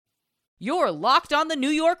You're Locked on the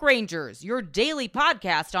New York Rangers, your daily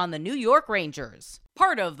podcast on the New York Rangers.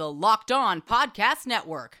 Part of the Locked On Podcast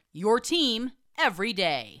Network, your team every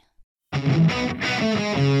day.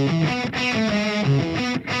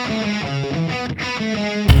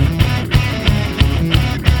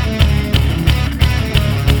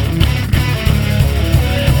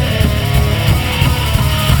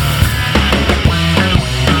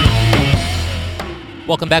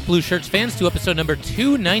 Welcome back, Blue Shirts fans, to episode number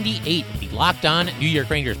 298 of the Locked On New York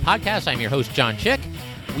Rangers podcast. I'm your host, John Chick.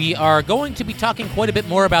 We are going to be talking quite a bit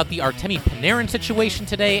more about the Artemi Panarin situation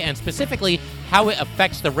today, and specifically how it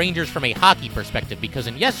affects the Rangers from a hockey perspective, because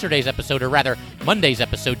in yesterday's episode, or rather Monday's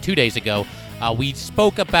episode 2 days ago, we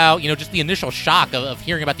spoke about, just the initial shock of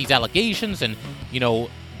hearing about these allegations and,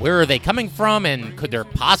 where are they coming from, and could there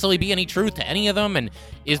possibly be any truth to any of them, and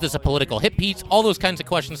is this a political hit piece? All those kinds of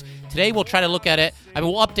questions. Today we'll try to look at it.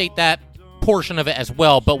 We'll update that portion of it as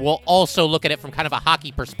well, but we'll also look at it from kind of a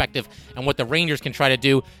hockey perspective and what the Rangers can try to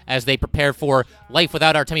do as they prepare for life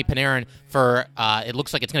without Artemi Panarin for, it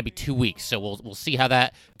looks like it's going to be 2 weeks. So we'll see how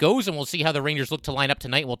that goes, and we'll see how the Rangers look to line up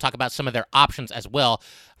tonight. We'll talk about some of their options as well.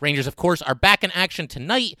 Rangers, of course, are back in action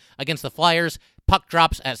tonight against the Flyers. Puck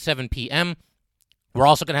drops at 7 p.m. We're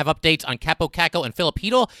also going to have updates on Kaapo Kakko and Filip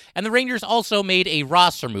Chytil, and the Rangers also made a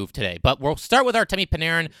roster move today. But we'll start with Artemi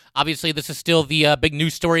Panarin. Obviously, this is still the big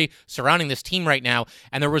news story surrounding this team right now,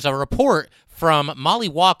 and there was a report from Molly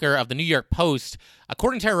Walker of the New York Post.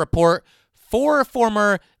 According to her report, 4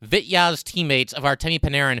 former Vityaz teammates of Artemi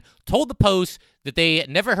Panarin told the Post that they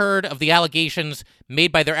never heard of the allegations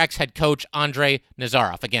made by their ex-head coach, Andrei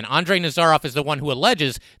Nazarov. Again, Andrei Nazarov is the one who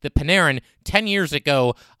alleges that Panarin, 10 years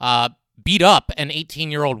ago, beat up an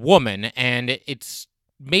 18-year-old woman, and it's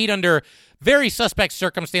made under very suspect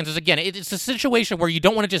circumstances. Again, it's a situation where you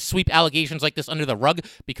don't want to just sweep allegations like this under the rug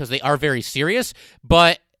because they are very serious,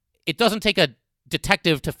 but it doesn't take a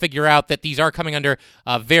detective to figure out that these are coming under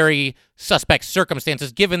very suspect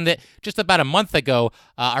circumstances, given that just about a month ago,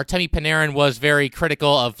 Artemi Panarin was very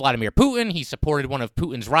critical of Vladimir Putin. He supported one of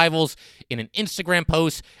Putin's rivals in an Instagram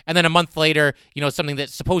post, and then a month later, something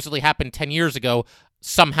that supposedly happened 10 years ago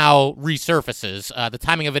somehow resurfaces. The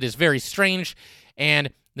timing of it is very strange, and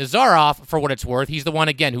Nazarov, for what it's worth, he's the one,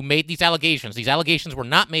 again, who made these allegations. These allegations were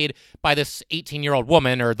not made by this 18-year-old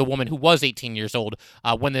woman, or the woman who was 18 years old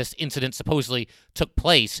when this incident supposedly took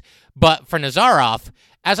place. But for Nazarov,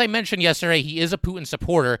 as I mentioned yesterday, he is a Putin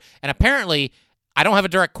supporter, and apparently, I don't have a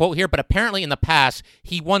direct quote here, but apparently in the past,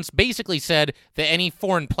 he once basically said that any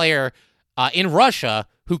foreign player in Russia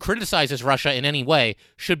who criticizes Russia in any way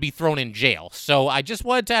should be thrown in jail. So I just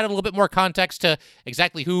wanted to add a little bit more context to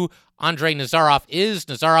exactly who Andrei Nazarov is.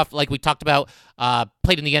 Nazarov, like we talked about,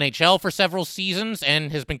 played in the NHL for several seasons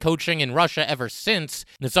and has been coaching in Russia ever since.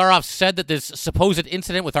 Nazarov said that this supposed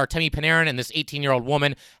incident with Artemi Panarin and this 18-year-old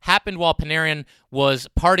woman happened while Panarin was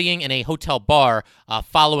partying in a hotel bar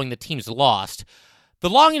following the team's loss. The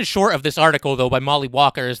long and short of this article, though, by Molly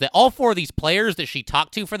Walker, is that all 4 of these players that she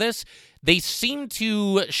talked to for this, they seem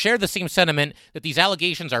to share the same sentiment that these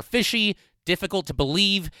allegations are fishy, difficult to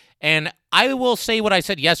believe, and I will say what I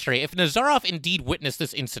said yesterday. If Nazarov indeed witnessed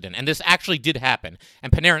this incident, and this actually did happen,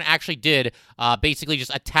 and Panarin actually did basically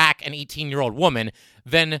just attack an 18-year-old woman,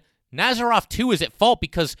 then Nazarov, too, is at fault,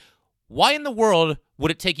 because why in the world would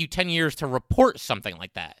it take you 10 years to report something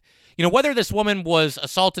like that? Whether this woman was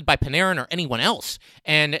assaulted by Panarin or anyone else.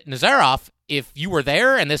 And Nazarov, if you were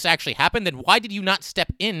there and this actually happened, then why did you not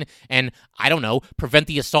step in and, prevent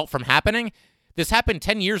the assault from happening? This happened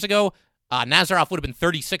 10 years ago. Nazarov would have been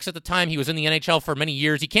 36 at the time. He was in the NHL for many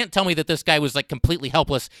years. You can't tell me that this guy was completely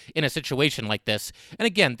helpless in a situation like this. And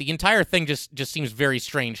again, the entire thing just seems very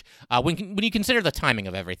strange when you consider the timing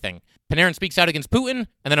of everything. Panarin speaks out against Putin,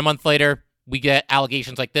 and then a month later, we get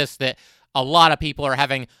allegations like this that a lot of people are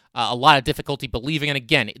having a lot of difficulty believing. And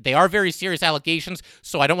again, they are very serious allegations,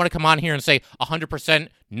 so I don't want to come on here and say 100%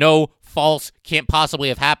 no, false, can't possibly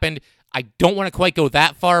have happened. I don't want to quite go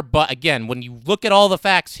that far, but again, when you look at all the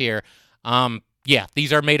facts here,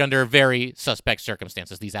 these are made under very suspect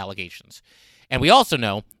circumstances, these allegations. And we also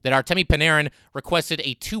know that Artemi Panarin requested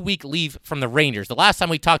a 2-week leave from the Rangers. The last time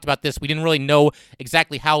we talked about this, we didn't really know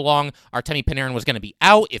exactly how long Artemi Panarin was going to be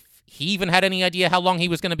out, if he even had any idea how long he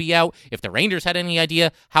was going to be out, if the Rangers had any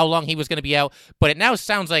idea how long he was going to be out. But it now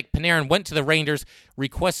sounds like Panarin went to the Rangers,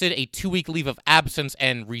 requested a 2-week leave of absence,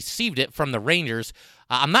 and received it from the Rangers.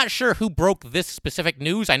 I'm not sure who broke this specific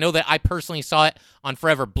news. I know that I personally saw it on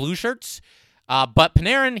Forever Blue Shirts. But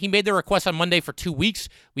Panarin, he made the request on Monday for 2 weeks.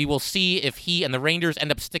 We will see if he and the Rangers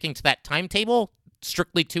end up sticking to that timetable,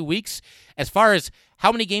 strictly 2 weeks. As far as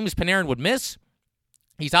how many games Panarin would miss,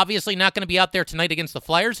 He's obviously not going to be out there tonight against the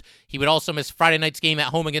Flyers. He would also miss Friday night's game at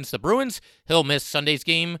home against the Bruins. He'll miss Sunday's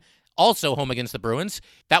game, also home against the Bruins.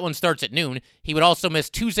 That one starts at noon. He would also miss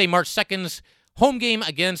Tuesday, March 2nd's home game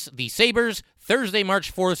against the Sabres, Thursday,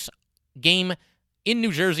 March 4th's game in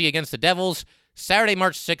New Jersey against the Devils, Saturday,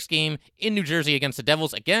 March 6th game in New Jersey against the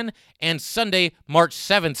Devils again, and Sunday, March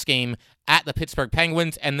 7th game at the Pittsburgh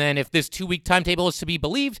Penguins. And then if this 2-week timetable is to be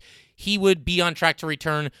believed, he would be on track to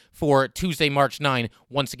return for Tuesday, March 9,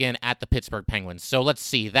 once again at the Pittsburgh Penguins. So let's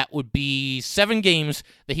see, that would be 7 games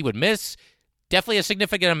that he would miss. Definitely a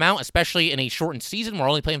significant amount, especially in a shortened season. We're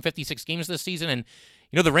only playing 56 games this season, and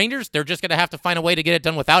the Rangers, they're just going to have to find a way to get it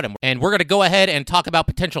done without him. And we're going to go ahead and talk about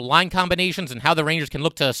potential line combinations and how the Rangers can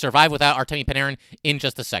look to survive without Artemi Panarin in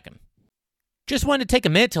just a second. Just wanted to take a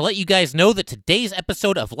minute to let you guys know that today's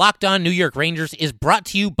episode of Locked On New York Rangers is brought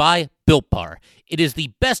to you by Built Bar. It is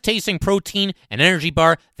the best tasting protein and energy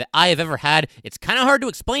bar that I have ever had. It's kind of hard to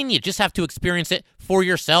explain. You just have to experience it for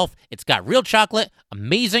yourself. It's got real chocolate,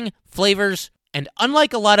 amazing flavors, and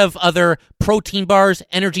unlike a lot of other protein bars,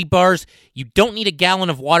 energy bars, you don't need a gallon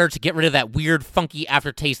of water to get rid of that weird, funky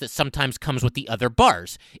aftertaste that sometimes comes with the other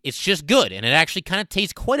bars. It's just good, and it actually kind of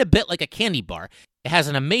tastes quite a bit like a candy bar. It has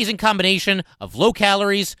an amazing combination of low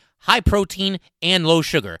calories, high protein, and low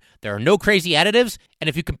sugar. There are no crazy additives, and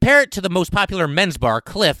if you compare it to the most popular men's bar,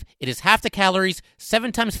 Cliff, it is half the calories,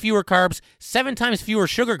 7 times fewer carbs, 7 times fewer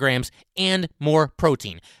sugar grams, and more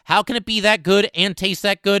protein. How can it be that good and taste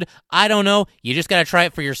that good? I don't know. You just got to try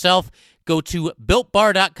it for yourself. Go to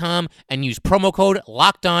BuiltBar.com and use promo code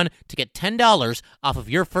LOCKEDON to get $10 off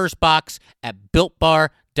of your first box at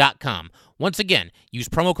BuiltBar.com. Once again, use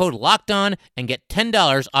promo code LOCKEDON and get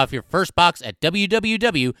 $10 off your first box at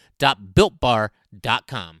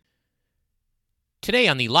www.builtbar.com. Today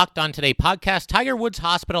on the Locked On Today podcast, Tiger Woods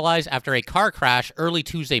hospitalized after a car crash early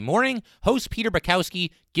Tuesday morning. Host Peter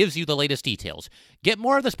Bukowski gives you the latest details. Get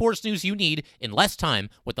more of the sports news you need in less time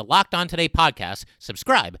with the Locked On Today podcast.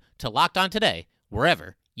 Subscribe to Locked On Today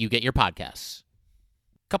wherever you get your podcasts.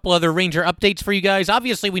 Couple other Ranger updates for you guys.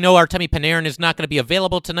 Obviously, we know Artemi Panarin is not going to be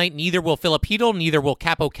available tonight. Neither will Filip Chytil. Neither will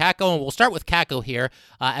Kaapo Kakko. And we'll start with Kakko here.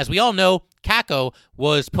 As we all know, Kakko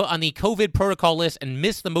was put on the COVID protocol list and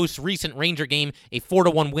missed the most recent Ranger game, a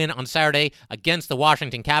 4-1 win on Saturday against the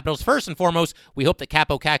Washington Capitals. First and foremost, we hope that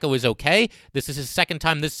Kaapo Kakko is okay. This is his second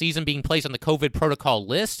time this season being placed on the COVID protocol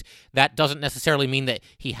list. That doesn't necessarily mean that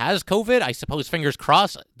he has COVID. I suppose, fingers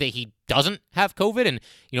crossed, that he doesn't have COVID, and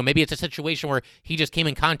maybe it's a situation where he just came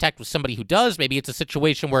in contact with somebody who does. Maybe it's a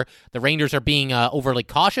situation where the Rangers are being overly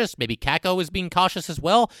cautious. Maybe Kakko is being cautious as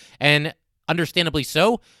well, and understandably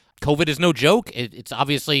so. COVID is no joke. It's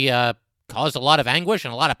obviously caused a lot of anguish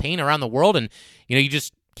and a lot of pain around the world, and you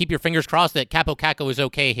just keep your fingers crossed that Kaapo Kakko is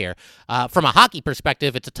okay here. From a hockey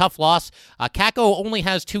perspective, it's a tough loss. Kakko only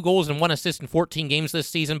has 2 goals and 1 assist in 14 games this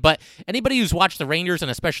season, but anybody who's watched the Rangers,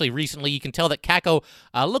 and especially recently, you can tell that Kakko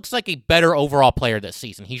looks like a better overall player this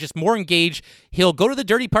season. He's just more engaged. He'll go to the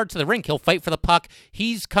dirty parts of the rink. He'll fight for the puck.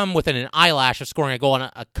 He's come within an eyelash of scoring a goal on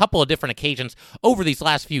a couple of different occasions over these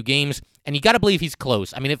last few games, and you got to believe he's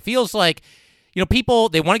close. I mean, it feels like people,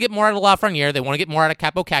 they want to get more out of Lafreniere. They want to get more out of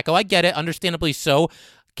Kaapo Kakko. I get it, understandably so.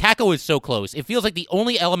 Kakko is so close. It feels like the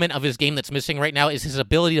only element of his game that's missing right now is his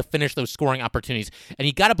ability to finish those scoring opportunities. And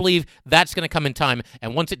you got to believe that's going to come in time.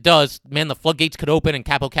 And once it does, man, the floodgates could open and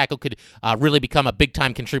Kaapo Kakko could really become a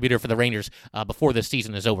big-time contributor for the Rangers before this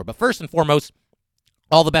season is over. But first and foremost,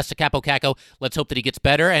 all the best to Kaapo Kakko. Let's hope that he gets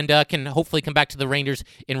better and can hopefully come back to the Rangers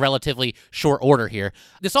in relatively short order here.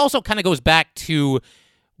 This also kind of goes back to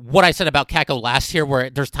what I said about Kakko last year, where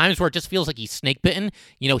there's times where it just feels like he's snake-bitten.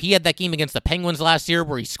 He had that game against the Penguins last year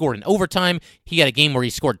where he scored in overtime. He had a game where he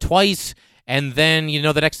scored twice. And then,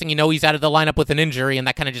 the next thing you know, he's out of the lineup with an injury, and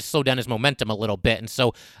that kind of just slowed down his momentum a little bit. And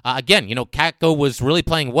so, again, Kakko was really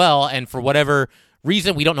playing well, and for whatever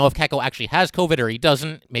reason, we don't know if Kakko actually has COVID or he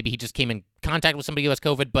doesn't. Maybe he just came in contact with somebody who has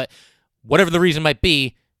COVID, but whatever the reason might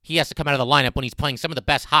be, he has to come out of the lineup when he's playing some of the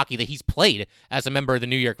best hockey that he's played as a member of the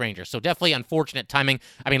New York Rangers. So definitely unfortunate timing.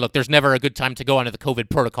 I mean, look, there's never a good time to go onto the COVID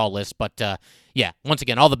protocol list, but yeah, once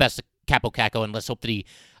again, all the best to Kaapo Kakko, and let's hope that he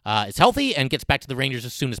is healthy and gets back to the Rangers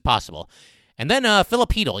as soon as possible. And then Filip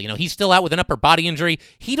Chytil, he's still out with an upper body injury.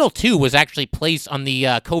 Chytil, too, was actually placed on the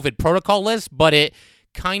COVID protocol list, but it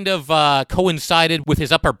kind of coincided with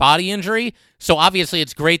his upper body injury. So obviously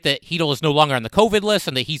it's great that Chytil is no longer on the COVID list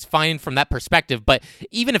and that he's fine from that perspective. But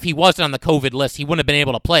even if he wasn't on the COVID list, he wouldn't have been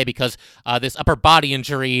able to play because this upper body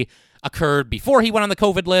injury occurred before he went on the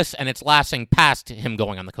COVID list, and it's lasting past him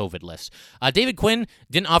going on the COVID list. David Quinn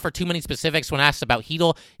didn't offer too many specifics when asked about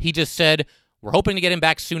Chytil. He just said, we're hoping to get him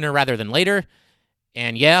back sooner rather than later.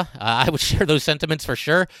 And yeah, I would share those sentiments for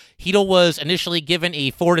sure. Chytil was initially given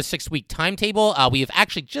a 4 to 6 week timetable. We have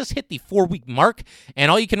actually just hit the 4-week mark, and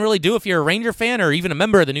all you can really do if you're a Ranger fan or even a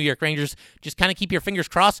member of the New York Rangers, just kind of keep your fingers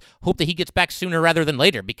crossed, hope that he gets back sooner rather than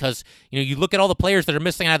later, because you look at all the players that are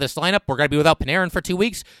missing out of this lineup. We're going to be without Panarin for 2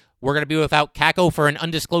 weeks. We're going to be without Kakko for an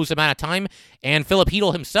undisclosed amount of time, and Filip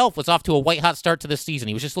Chytil himself was off to a white-hot start to this season.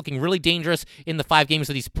 He was just looking really dangerous in the 5 games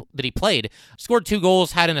that he played. Scored 2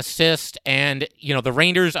 goals, had an assist, and, the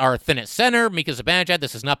Rangers are thin at center. Mika Zibanejad,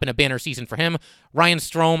 this has not been a banner season for him. Ryan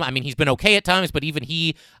Strome, he's been okay at times, but even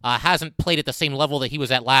he hasn't played at the same level that he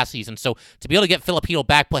was at last season. So to be able to get Filip Chytil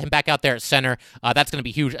back, put him back out there at center, that's going to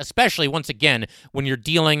be huge, especially, once again, when you're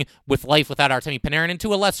dealing with life without Artemi Panarin, and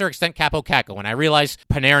to a lesser extent, Kaapo Kakko. And I realize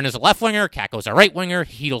Panarin is a left winger, Kakko's a right winger,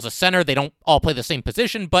 Chytil's a center. They don't all play the same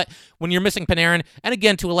position, but when you're missing Panarin, and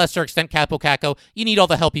again, to a lesser extent, Kaapo Kakko, you need all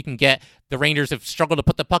the help you can get. The Rangers have struggled to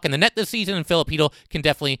put the puck in the net this season, and Filip Chytil can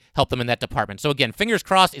definitely help them in that department. So again, fingers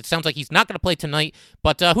crossed. It sounds like he's not going to play tonight,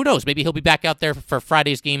 but who knows? Maybe he'll be back out there for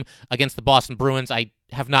Friday's game against the Boston Bruins. I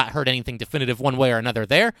have not heard anything definitive one way or another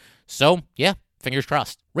there. So, yeah, fingers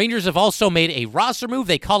crossed. Rangers have also made a roster move.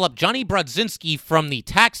 They call up Johnny Brodzinski from the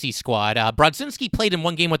taxi squad. Brodzinski played in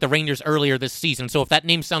one game with the Rangers earlier this season, so if that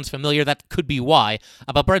name sounds familiar, that could be why.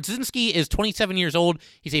 But Brodzinski is 27 years old.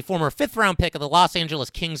 He's a former 5th-round pick of the Los Angeles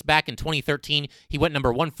Kings back in 2013. He went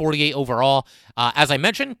number 148 overall. As I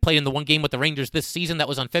mentioned, played in the one game with the Rangers this season. That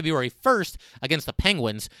was on February 1st against the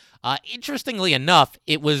Penguins. Interestingly enough,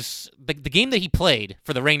 it was the game that he played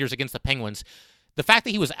for the Rangers against the Penguins. The fact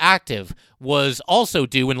that he was active was also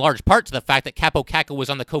due in large part to the fact that Kaapo Kakko was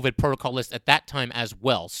on the COVID protocol list at that time as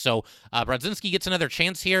well. So Brodzinski gets another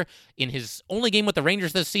chance here. In his only game with the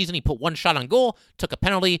Rangers this season, he put 1 shot on goal, took a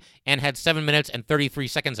penalty, and had 7 minutes and 33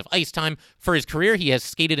 seconds of ice time. For his career, he has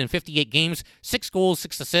skated in 58 games, 6 goals,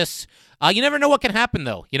 6 assists. You never know what can happen,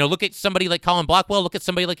 though. Look at somebody like Colin Blackwell. Look at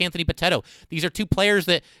somebody like Anthony Potato. These are 2 players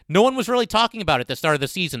that no one was really talking about at the start of the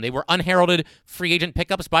season. They were unheralded free agent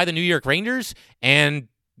pickups by the New York Rangers, and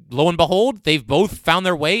lo and behold, they've both found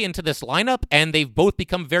their way into this lineup, and they've both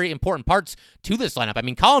become very important parts to this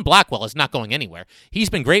lineup. Colin Blackwell is not going anywhere. He's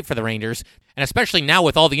been great for the Rangers, and especially now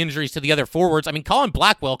with all the injuries to the other forwards. Colin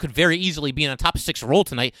Blackwell could very easily be in a top 6 role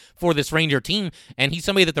tonight for this Ranger team, and he's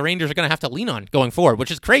somebody that the Rangers are going to have to lean on going forward, which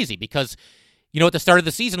is crazy because at the start of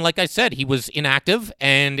the season, like I said, he was inactive,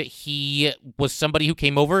 and he was somebody who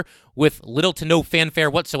came over with little to no fanfare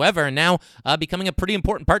whatsoever, and now becoming a pretty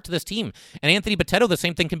important part to this team. And Anthony Potato, the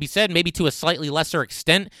same thing can be said, maybe to a slightly lesser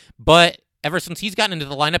extent, but ever since he's gotten into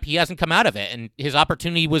the lineup, he hasn't come out of it, and his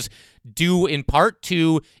opportunity was due in part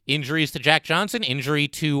to injuries to Jack Johnson, injury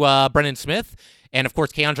to Brendan Smith, and, of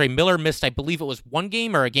course, K'Andre Miller missed, I believe it was 1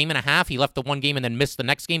 game or a game and a half. He left the 1 game and then missed the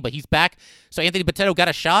next game, but he's back. So Anthony Potato got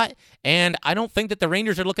a shot, and I don't think that the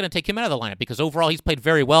Rangers are looking to take him out of the lineup because overall he's played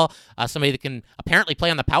very well. Somebody that can apparently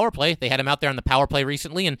play on the power play. They had him out there on the power play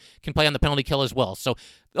recently and can play on the penalty kill as well. So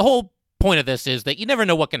the whole point of this is that you never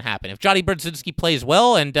know what can happen. If Johnny Brodzinski plays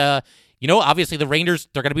well and obviously the Rangers,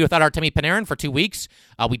 they're going to be without Artemi Panarin for 2 weeks.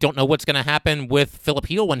 We don't know what's going to happen with Filip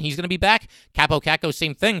Chytil when he's going to be back. Kaapo Kakko,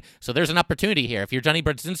 same thing. So there's an opportunity here. If you're Johnny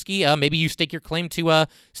Brodzinski, maybe you stake your claim to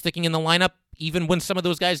sticking in the lineup even when some of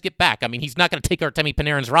those guys get back. He's not going to take Artemi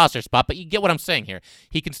Panarin's roster spot, but you get what I'm saying here.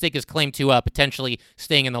 He can stake his claim to potentially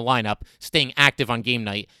staying in the lineup, staying active on game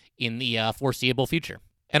night in the foreseeable future.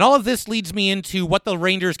 And all of this leads me into what the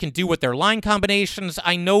Rangers can do with their line combinations.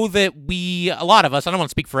 I know that a lot of us, I don't want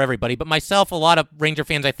to speak for everybody, but myself, a lot of Ranger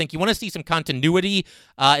fans, I think you want to see some continuity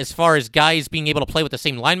as far as guys being able to play with the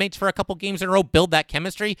same line mates for a couple games in a row, build that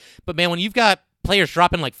chemistry. But man, when you've got players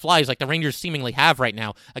dropping like flies like the Rangers seemingly have right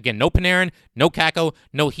now, again, no Panarin, no Kakko,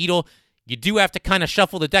 no Chytil, you do have to kind of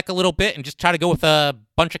shuffle the deck a little bit and just try to go with a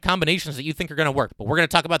bunch of combinations that you think are going to work. But we're going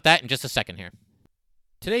to talk about that in just a second here.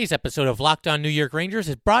 Today's episode of Locked On New York Rangers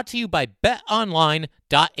is brought to you by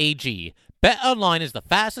BetOnline.ag. BetOnline is the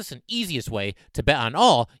fastest and easiest way to bet on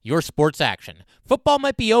all your sports action. Football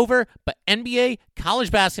might be over, but NBA,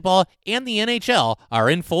 college basketball, and the NHL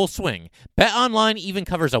are in full swing. BetOnline even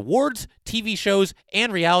covers awards, TV shows,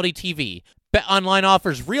 and reality TV. BetOnline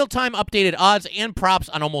offers real-time updated odds and props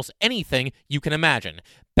on almost anything you can imagine.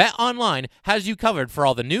 BetOnline has you covered for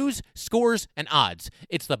all the news, scores, and odds.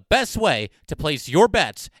 It's the best way to place your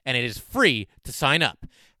bets, and it is free to sign up.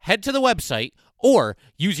 Head to the website or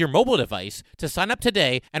use your mobile device to sign up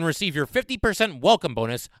today and receive your 50% welcome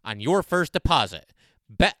bonus on your first deposit.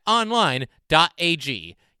 BetOnline.ag,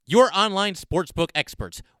 your online sportsbook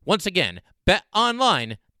experts. Once again,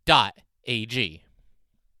 BetOnline.ag.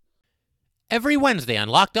 Every Wednesday on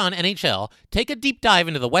Locked On NHL, take a deep dive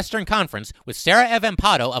into the Western Conference with Sarah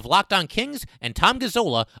Evampado of Locked On Kings and Tom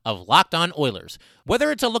Gazzola of Locked On Oilers.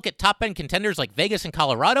 Whether it's a look at top-end contenders like Vegas and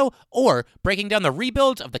Colorado, or breaking down the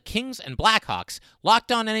rebuilds of the Kings and Blackhawks,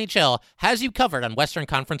 Locked On NHL has you covered on Western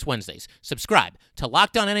Conference Wednesdays. Subscribe to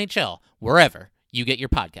Locked On NHL wherever you get your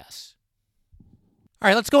podcasts. All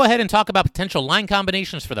right, let's go ahead and talk about potential line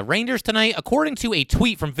combinations for the Rangers tonight. According to a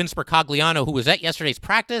tweet from Vince Mercogliano, who was at yesterday's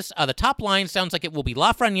practice, the top line sounds like it will be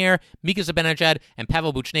Lafreniere, Mika Zibanejad, and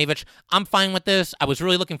Pavel Buchnevich. I'm fine with this. I was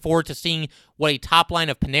really looking forward to seeing what a top line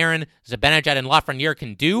of Panarin, Zibanejad, and Lafreniere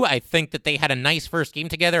can do. I think that they had a nice first game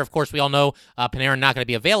together. Of course, we all know Panarin not going to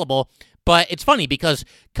be available. But it's funny because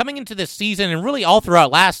coming into this season, and really all throughout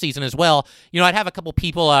last season as well, I'd have a couple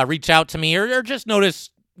people reach out to me or just notice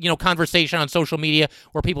conversation on social media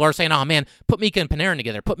where people are saying, oh man, put Mika and Panarin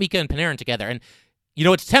together. And,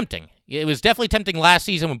 it's tempting. It was definitely tempting last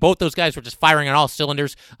season when both those guys were just firing on all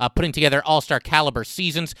cylinders, putting together all-star caliber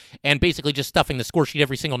seasons and basically just stuffing the score sheet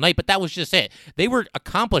every single night. But that was just it. They were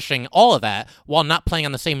accomplishing all of that while not playing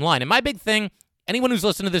on the same line. And my big thing, anyone who's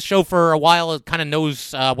listened to this show for a while kind of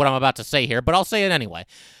knows what I'm about to say here, but I'll say it anyway.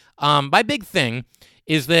 My big thing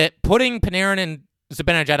is that putting Panarin and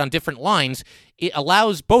Zibanejad on different lines, it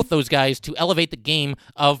allows both those guys to elevate the game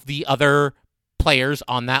of the other players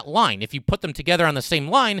on that line. If you put them together on the same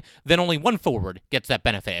line, then only one forward gets that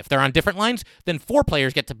benefit. If they're on different lines, then four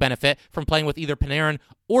players get to benefit from playing with either Panarin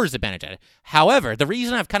or Zibanejad. However, the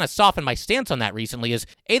reason I've kind of softened my stance on that recently is,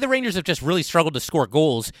 A, the Rangers have just really struggled to score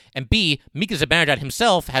goals, and B, Mika Zibanejad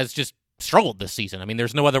himself has just struggled this season. I mean,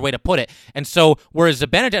 there's no other way to put it. And so, whereas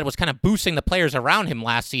Zibanejad was kind of boosting the players around him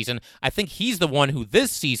last season, I think he's the one who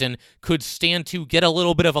this season could stand to get a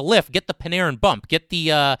little bit of a lift, get the Panarin bump, get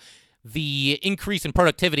the increase in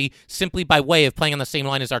productivity simply by way of playing on the same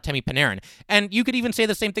line as Artemi Panarin. And you could even say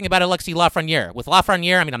the same thing about Alexis Lafreniere. With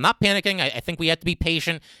Lafreniere, I'm not panicking. I think we have to be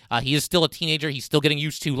patient. He is still a teenager. He's still getting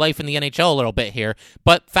used to life in the NHL a little bit here.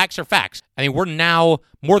 But facts are facts. I mean, we're now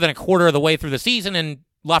more than a quarter of the way through the season, and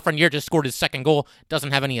Lafreniere just scored his second goal,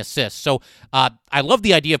 doesn't have any assists. So I love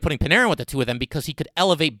the idea of putting Panarin with the two of them because he could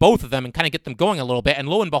elevate both of them and kind of get them going a little bit. And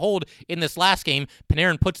lo and behold, in this last game,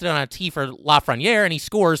 Panarin puts it on a tee for Lafreniere and he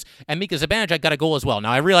scores, and Mika Zibanejad got a goal as well.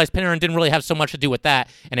 Now, I realize Panarin didn't really have so much to do with that,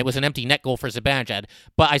 and it was an empty net goal for Zibanejad.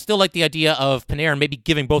 But I still like the idea of Panarin maybe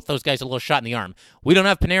giving both those guys a little shot in the arm. We don't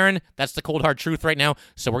have Panarin. That's the cold, hard truth right now.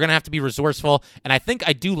 So we're going to have to be resourceful. And I think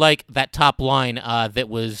I do like that top line that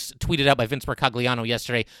was tweeted out by Vince Mercogliano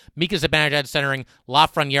yesterday. Mika Zibanejad centering,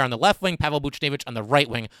 Lafreniere on the left wing, Pavel Buchnevich on the right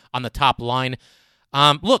wing on the top line.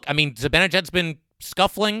 Look, Zibanejad's been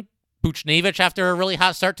scuffling. Buchnevich, after a really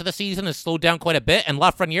hot start to the season, has slowed down quite a bit. And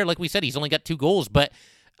Lafreniere, like we said, he's only got 2 goals. But,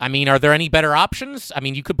 are there any better options?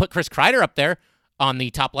 You could put Chris Kreider up there on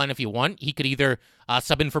the top line if you want. He could either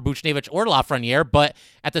sub in for Buchnevich or Lafreniere, but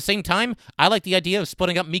at the same time, I like the idea of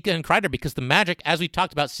splitting up Mika and Kreider because the magic, as we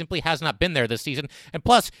talked about, simply has not been there this season. And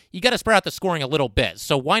plus, you got to spread out the scoring a little bit.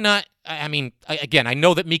 So why not? Again, I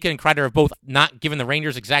know that Mika and Kreider have both not given the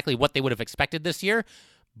Rangers exactly what they would have expected this year,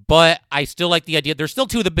 but I still like the idea. They're still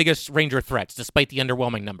 2 of the biggest Ranger threats, despite the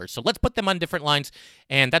underwhelming numbers. So let's put them on different lines,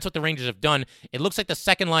 and that's what the Rangers have done. It looks like the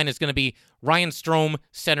second line is going to be Ryan Strome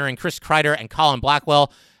centering Chris Kreider and Colin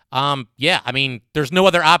Blackwell. There's no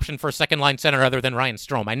other option for a second-line center other than Ryan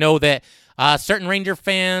Strome. I know that certain Ranger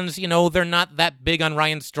fans, they're not that big on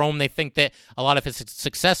Ryan Strome. They think that a lot of his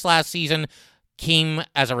success last season came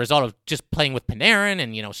as a result of just playing with Panarin,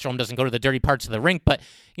 and, Strome doesn't go to the dirty parts of the rink. But,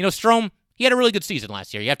 Strome, he had a really good season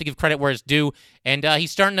last year. You have to give credit where it's due, and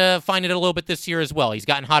he's starting to find it a little bit this year as well. He's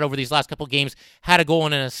gotten hot over these last couple games, had a goal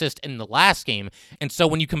and an assist in the last game. And so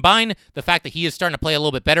when you combine the fact that he is starting to play a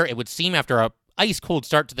little bit better, it would seem after a ice-cold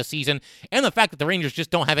start to the season, and the fact that the Rangers just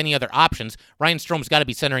don't have any other options, Ryan Strome's got to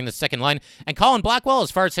be centering the second line. And Colin Blackwell, as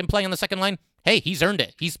far as him playing on the second line, hey, he's earned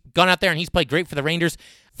it. He's gone out there and he's played great for the Rangers.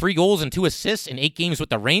 3 goals and 2 assists in 8 games with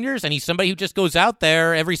the Rangers, and he's somebody who just goes out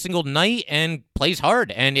there every single night and plays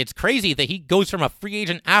hard. And it's crazy that he goes from a free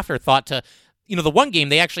agent afterthought to, the one game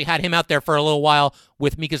they actually had him out there for a little while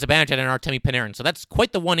with Mika Zibanejad and Artemi Panarin. So that's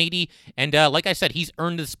quite the 180. And like I said, he's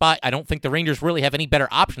earned the spot. I don't think the Rangers really have any better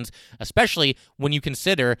options, especially when you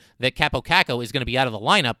consider that Kaapo Kakko is going to be out of the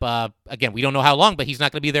lineup. Again, we don't know how long, but he's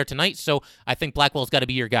not going to be there tonight. So I think Blackwell's got to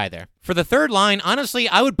be your guy there. For the third line, honestly,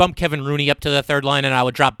 I would bump Kevin Rooney up to the third line, and I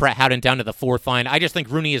would drop Brett Howden down to the fourth line. I just think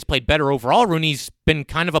Rooney has played better overall. Rooney's been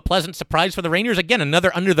kind of a pleasant surprise for the Rangers. Again,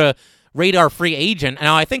 another under-the-radar free agent.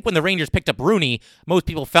 Now, I think when the Rangers picked up Rooney, most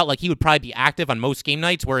people felt like he would probably be active on most game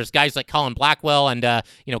nights, whereas guys like Colin Blackwell and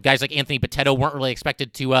guys like Anthony Bitetto weren't really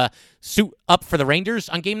expected to suit up for the Rangers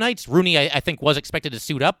on game nights. Rooney, I think, was expected to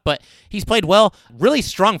suit up, but he's played well. Really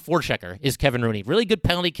strong forechecker is Kevin Rooney. Really good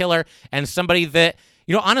penalty killer, and somebody that,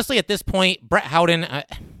 honestly, at this point, Brett Howden,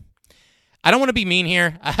 I don't want to be mean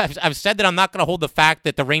here. I've said that I'm not going to hold the fact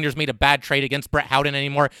that the Rangers made a bad trade against Brett Howden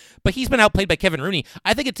anymore, but he's been outplayed by Kevin Rooney.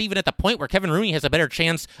 I think it's even at the point where Kevin Rooney has a better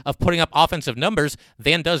chance of putting up offensive numbers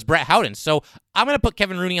than does Brett Howden. So I'm going to put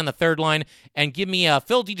Kevin Rooney on the third line and give me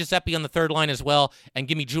Phil DiGiuseppe on the third line as well, and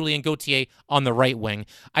give me Julien Gauthier on the right wing.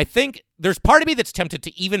 I think there's part of me that's tempted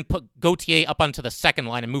to even put Gauthier up onto the second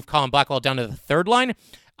line and move Colin Blackwell down to the third line.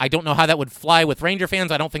 I don't know how that would fly with Ranger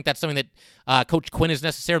fans. I don't think that's something that Coach Quinn is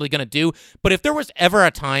necessarily going to do. But if there was ever a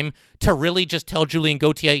time to really just tell Julien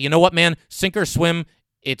Gauthier, you know what, man, sink or swim,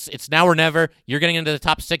 it's now or never. You're getting into the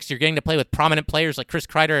top six. You're getting to play with prominent players like Chris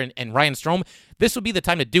Kreider and Ryan Strome. This would be the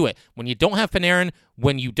time to do it. When you don't have Panarin,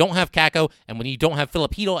 when you don't have Kakko, and when you don't have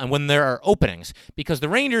Filip Chytil, and when there are openings. Because the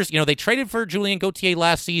Rangers, they traded for Julien Gauthier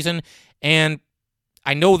last season, and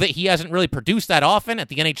I know that he hasn't really produced that often at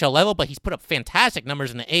the NHL level, but he's put up fantastic numbers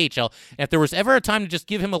in the AHL. And if there was ever a time to just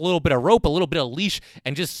give him a little bit of rope, a little bit of leash,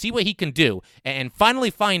 and just see what he can do, and finally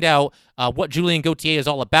find out what Julien Gauthier is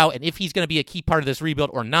all about, and if he's going to be a key part of this rebuild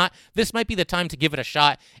or not, this might be the time to give it a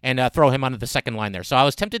shot and throw him onto the second line there. So I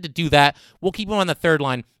was tempted to do that. We'll keep him on the third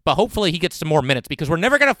line, but hopefully he gets some more minutes, because we're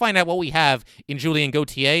never going to find out what we have in Julien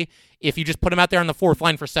Gauthier if you just put him out there on the fourth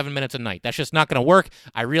line for 7 minutes a night. That's just not going to work.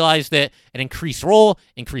 I realize that an increased role,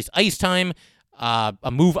 increased ice time,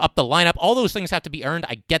 a move up the lineup, all those things have to be earned.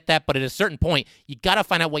 I get that, but at a certain point, you got to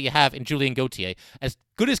find out what you have in Julien Gauthier. As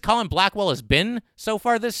good as Colin Blackwell has been so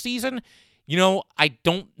far this season, I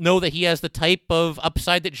don't know that he has the type of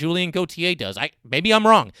upside that Julien Gauthier does. Maybe I'm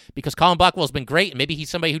wrong, because Colin Blackwell has been great, and maybe he's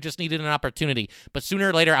somebody who just needed an opportunity. But sooner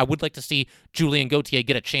or later, I would like to see Julien Gauthier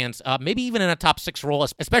get a chance, maybe even in a top six role,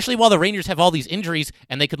 especially while the Rangers have all these injuries,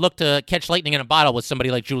 and they could look to catch lightning in a bottle with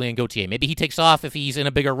somebody like Julien Gauthier. Maybe he takes off if he's in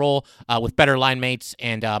a bigger role with better line mates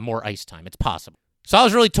and more ice time. It's possible. So I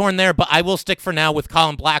was really torn there, but I will stick for now with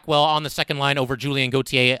Colin Blackwell on the second line over Julien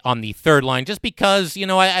Gauthier on the third line, just because,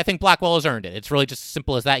 I think Blackwell has earned it. It's really just as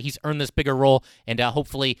simple as that. He's earned this bigger role, and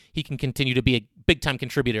hopefully he can continue to be a big-time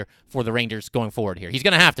contributor for the Rangers going forward here. He's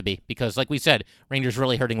going to have to be, because, like we said, Rangers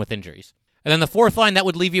really hurting with injuries. And then the fourth line, that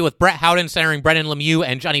would leave you with Brett Howden centering Brendan Lemieux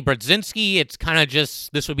and Johnny Brodzinski. It's kind of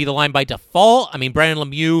just, this would be the line by default. I mean, Brendan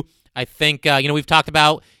Lemieux, I think, we've talked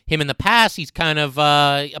about him in the past. He's kind of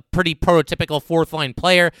a pretty prototypical fourth-line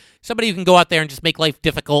player, somebody who can go out there and just make life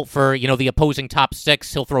difficult for, the opposing top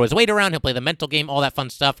six. He'll throw his weight around. He'll play the mental game, all that fun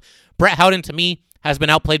stuff. Brett Howden, to me, has been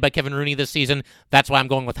outplayed by Kevin Rooney this season. That's why I'm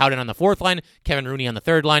going with Howden on the fourth line, Kevin Rooney on the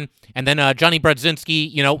third line. And then Johnny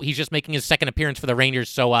Brodzinski, he's just making his second appearance for the Rangers,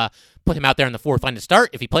 so put him out there on the fourth line to start.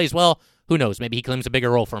 If he plays well, who knows? Maybe he claims a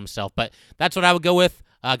bigger role for himself. But that's what I would go with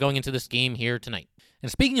going into this game here tonight. And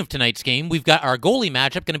speaking of tonight's game, we've got our goalie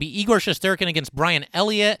matchup going to be Igor Shesterkin against Brian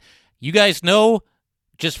Elliott. You guys know,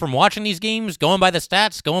 just from watching these games, going by the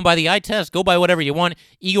stats, going by the eye test, go by whatever you want,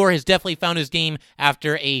 Igor has definitely found his game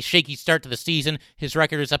after a shaky start to the season. His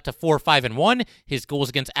record is up to 4-5-1. His goals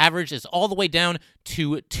against average is all the way down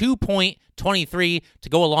to 2.23 to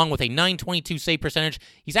go along with a .922 save percentage.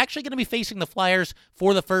 He's actually going to be facing the Flyers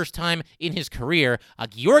for the first time in his career.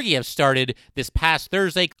 Georgiev started this past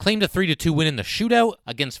Thursday, claimed a 3-2 win in the shootout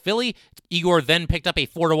against Philly. Igor then picked up a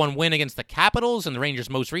 4-1 win against the Capitals in the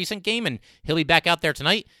Rangers' most recent game, and he'll be back out there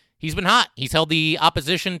tonight. He's been hot. He's held the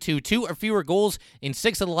opposition to 2 or fewer goals in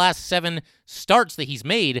 6 of the last 7 starts that he's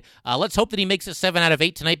made. Let's hope that he makes it 7 out of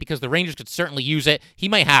 8 tonight, because the Rangers could certainly use it. He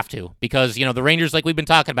might have to, because, the Rangers, like we've been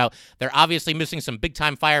talking about, they're obviously missing some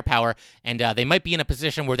big-time firepower, and they might be in a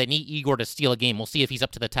position where they need Igor to steal a game. We'll see if he's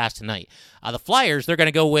up to the task tonight. The Flyers, they're going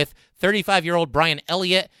to go with 35-year-old Brian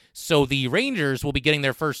Elliott, so the Rangers will be getting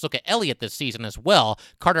their first look at Elliott this season as well.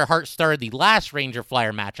 Carter Hart started the last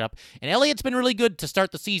Ranger-Flyer matchup, and Elliott's been really good to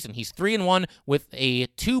start the season. He's 3-1 with a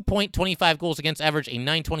 2.25 goals against average, a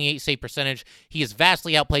 .928 save percentage. He has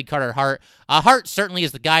vastly outplayed Carter Hart. Hart certainly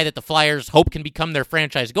is the guy that the Flyers hope can become their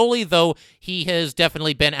franchise goalie, though he has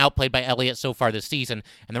definitely been outplayed by Elliott so far this season.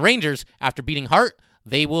 And the Rangers, after beating Hart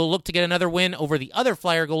they will look to get another win over the other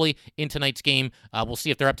Flyer goalie in tonight's game. We'll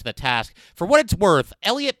see if they're up to the task. For what it's worth,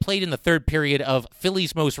 Elliott played in the third period of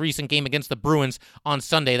Philly's most recent game against the Bruins on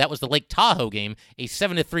Sunday. That was the Lake Tahoe game, a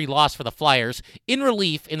 7-3 loss for the Flyers. In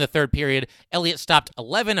relief in the third period, Elliott stopped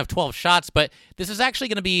 11 of 12 shots, but this is actually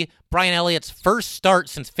going to be Brian Elliott's first start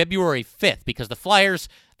since February 5th because the Flyers,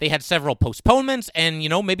 they had several postponements, and,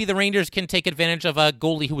 maybe the Rangers can take advantage of a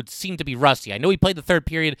goalie who would seem to be rusty. I know he played the third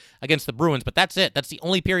period against the Bruins, but that's it. That's the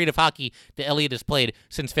only period of hockey that Elliott has played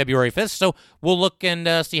since February 5th, so we'll look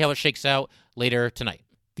and see how it shakes out later tonight.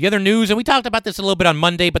 The other news, and we talked about this a little bit on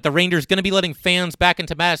Monday, but the Rangers going to be letting fans back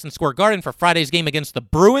into Madison Square Garden for Friday's game against the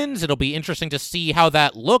Bruins. It'll be interesting to see how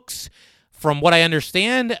that looks. From what I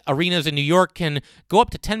understand, arenas in New York can go up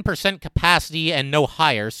to 10% capacity and no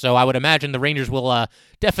higher, so I would imagine the Rangers will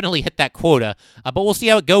definitely hit that quota. But we'll see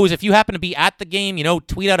how it goes. If you happen to be at the game,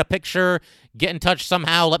 tweet out a picture, get in touch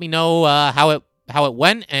somehow, let me know how it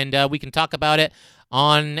went, and we can talk about it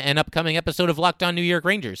on an upcoming episode of Locked On New York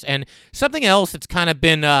Rangers. And something else that's kind of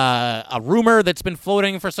been a rumor that's been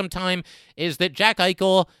floating for some time is that Jack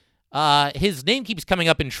Eichel, his name keeps coming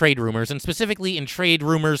up in trade rumors, and specifically in trade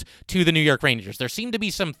rumors to the New York Rangers. There seem to be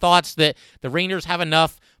some thoughts that the Rangers have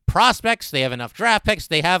enough prospects, they have enough draft picks,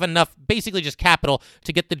 they have enough basically just capital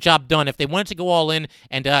to get the job done if they wanted to go all in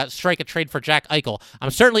and strike a trade for Jack Eichel. I'm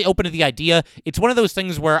certainly open to the idea. It's one of those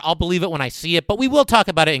things where I'll believe it when I see it, but we will talk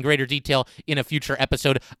about it in greater detail in a future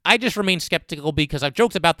episode. I just remain skeptical because I've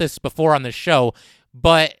joked about this before on the show,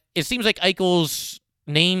 but it seems like Eichel's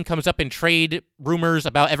name comes up in trade rumors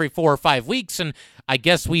about every 4 or 5 weeks, and I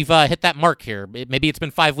guess we've hit that mark here. Maybe it's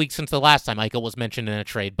been 5 weeks since the last time Eichel was mentioned in a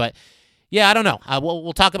trade, but yeah, I don't know.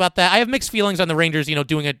 We'll talk about that. I have mixed feelings on the Rangers,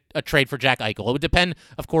 doing a trade for Jack Eichel. It would depend,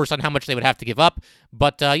 of course, on how much they would have to give up,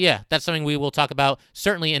 but yeah, that's something we will talk about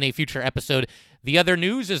certainly in a future episode. The other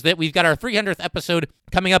news is that we've got our 300th episode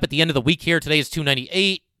coming up at the end of the week here. Today is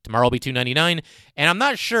 298. Tomorrow will be 299, and I'm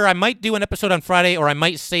not sure. I might do an episode on Friday, or I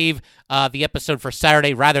might save the episode for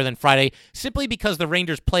Saturday rather than Friday, simply because the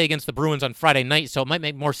Rangers play against the Bruins on Friday night, so it might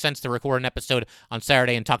make more sense to record an episode on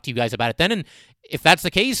Saturday and talk to you guys about it then. And if that's the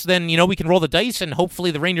case, then, we can roll the dice, and hopefully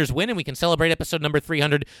the Rangers win, and we can celebrate episode number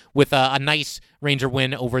 300 with a nice Ranger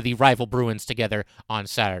win over the rival Bruins together on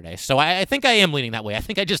Saturday. So I think I am leaning that way. I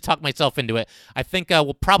think I just talked myself into it. I think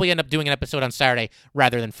we'll probably end up doing an episode on Saturday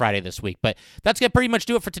rather than Friday this week. But that's going to pretty much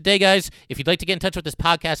do it for today, guys. If you'd like to get in touch with this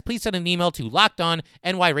podcast, please send an email to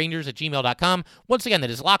lockedonnyrangers@gmail.com. Once again, that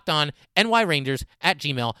is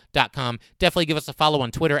lockedonnyrangers@gmail.com. Definitely give us a follow on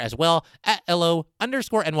Twitter as well, at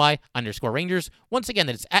 @LO_NY_Rangers. Once again,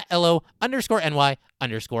 that is at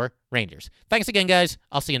 @LO_NY_Rangers. Thanks again, guys.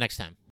 I'll see you next time.